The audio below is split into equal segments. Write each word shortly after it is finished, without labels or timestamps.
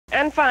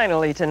And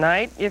finally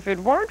tonight, if it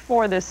weren't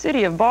for the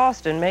city of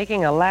Boston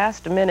making a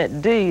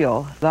last-minute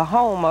deal, the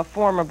home of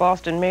former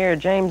Boston Mayor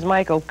James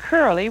Michael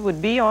Curley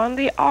would be on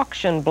the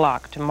auction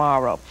block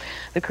tomorrow.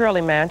 The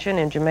Curley Mansion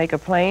in Jamaica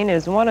Plain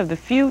is one of the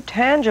few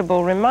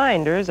tangible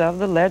reminders of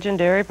the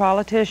legendary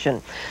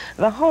politician.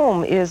 The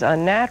home is a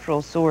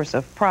natural source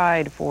of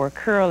pride for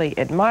Curley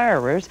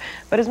admirers,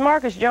 but as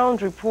Marcus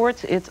Jones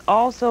reports, it's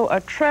also a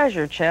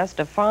treasure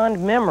chest of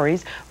fond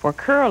memories for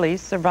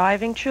Curley's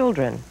surviving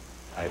children.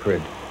 I've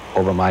heard,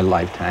 over my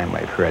lifetime,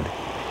 I've heard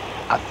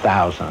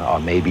 1,000 or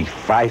maybe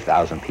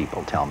 5,000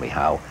 people tell me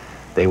how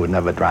they would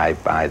never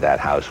drive by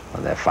that house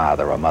when their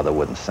father or mother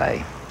wouldn't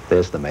say,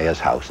 "There's the mayor's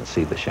house," and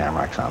see the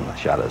shamrocks on the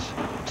shutters.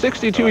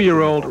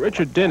 62-year-old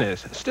Richard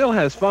Dennis still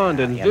has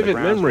fond and vivid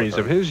memories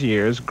of his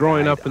years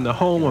growing up in the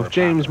home of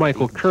James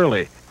Michael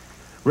Curley.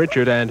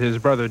 Richard and his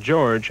brother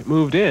George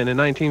moved in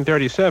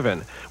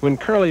 1937 when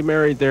Curley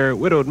married their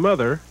widowed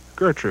mother,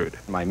 Gertrude.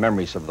 My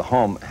memories of the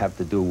home have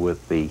to do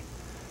with the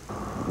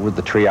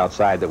tree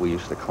outside that we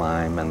used to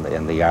climb and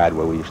the yard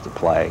where we used to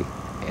play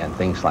and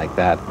things like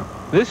that.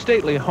 This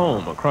stately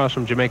home across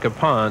from Jamaica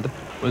Pond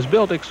was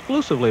built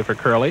exclusively for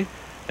Curley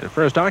and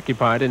first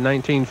occupied in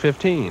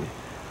 1915.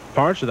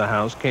 Parts of the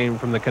house came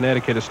from the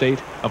Connecticut estate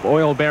of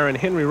oil baron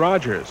Henry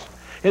Rogers.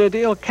 In a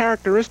deal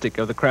characteristic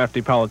of the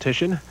crafty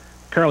politician,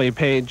 Curley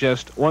paid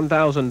just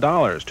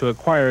 $1,000 to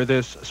acquire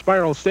this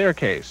spiral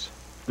staircase,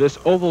 this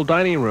oval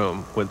dining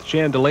room with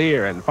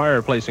chandelier and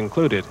fireplace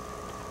included,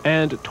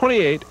 and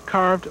 28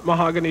 carved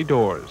mahogany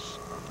doors.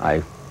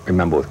 I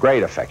remember with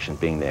great affection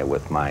being there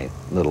with my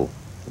little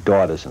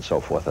daughters and so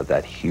forth at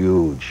that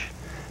huge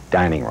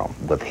dining room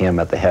with him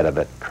at the head of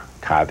it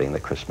carving the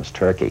Christmas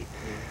turkey.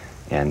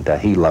 And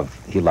he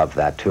loved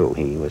that too.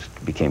 He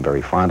became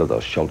very fond of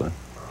those children.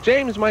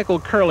 James Michael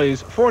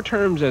Curley's 4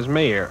 terms as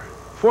mayor,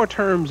 4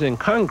 terms in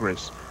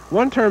Congress,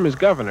 1 term as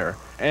governor,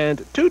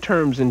 and 2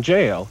 terms in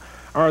jail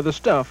are the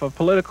stuff of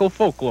political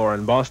folklore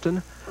in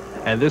Boston.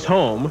 And this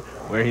home,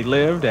 where he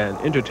lived and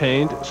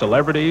entertained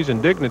celebrities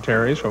and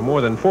dignitaries for more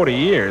than 40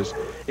 years,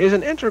 is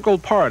an integral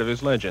part of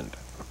his legend.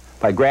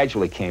 I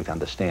gradually came to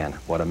understand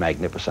what a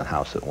magnificent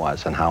house it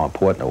was and how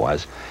important it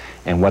was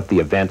and what the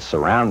events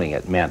surrounding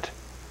it meant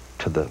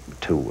to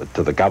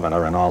the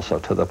governor and also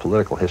to the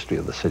political history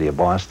of the city of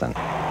Boston.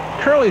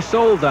 Curley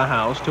sold the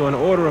house to an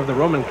order of the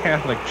Roman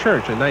Catholic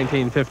Church in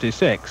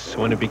 1956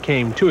 when it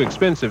became too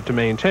expensive to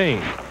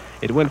maintain.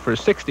 It went for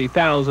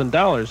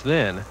 $60,000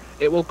 then.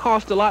 It will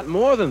cost a lot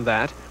more than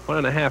that,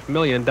 $1.5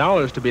 million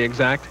to be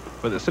exact,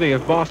 for the city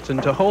of Boston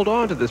to hold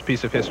on to this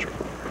piece of history.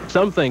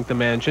 Some think the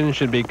mansion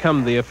should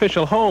become the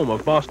official home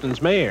of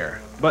Boston's mayor,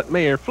 but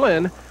Mayor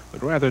Flynn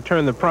would rather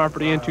turn the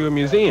property into a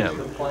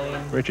museum.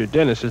 Richard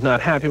Dennis is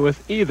not happy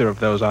with either of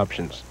those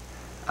options.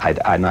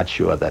 I'm not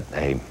sure that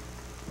a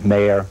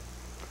mayor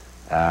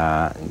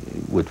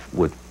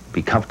would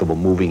be comfortable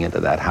moving into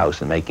that house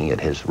and making it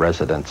his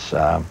residence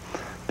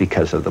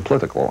because of the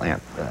political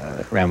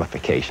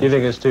ramifications.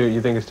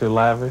 You think it's too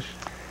lavish?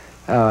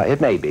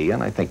 It may be,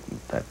 and I think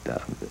that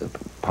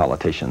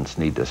politicians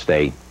need to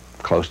stay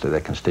close to their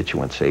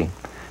constituency.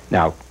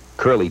 Now,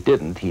 Curley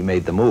didn't. He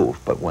made the move,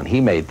 but when he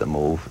made the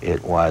move,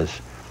 it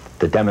was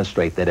to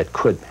demonstrate that it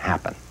could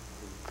happen.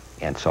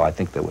 And so I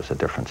think there was a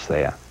difference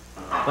there.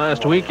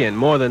 Last weekend,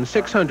 more than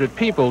 600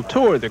 people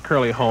toured the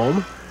Curley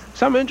home,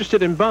 some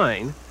interested in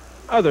buying,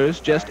 others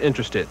just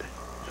interested.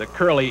 The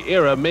Curley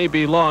era may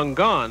be long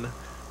gone,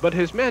 but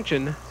his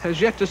mansion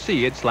has yet to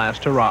see its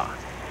last hurrah.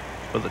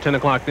 For the 10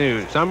 o'clock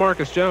news, I'm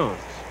Marcus Jones.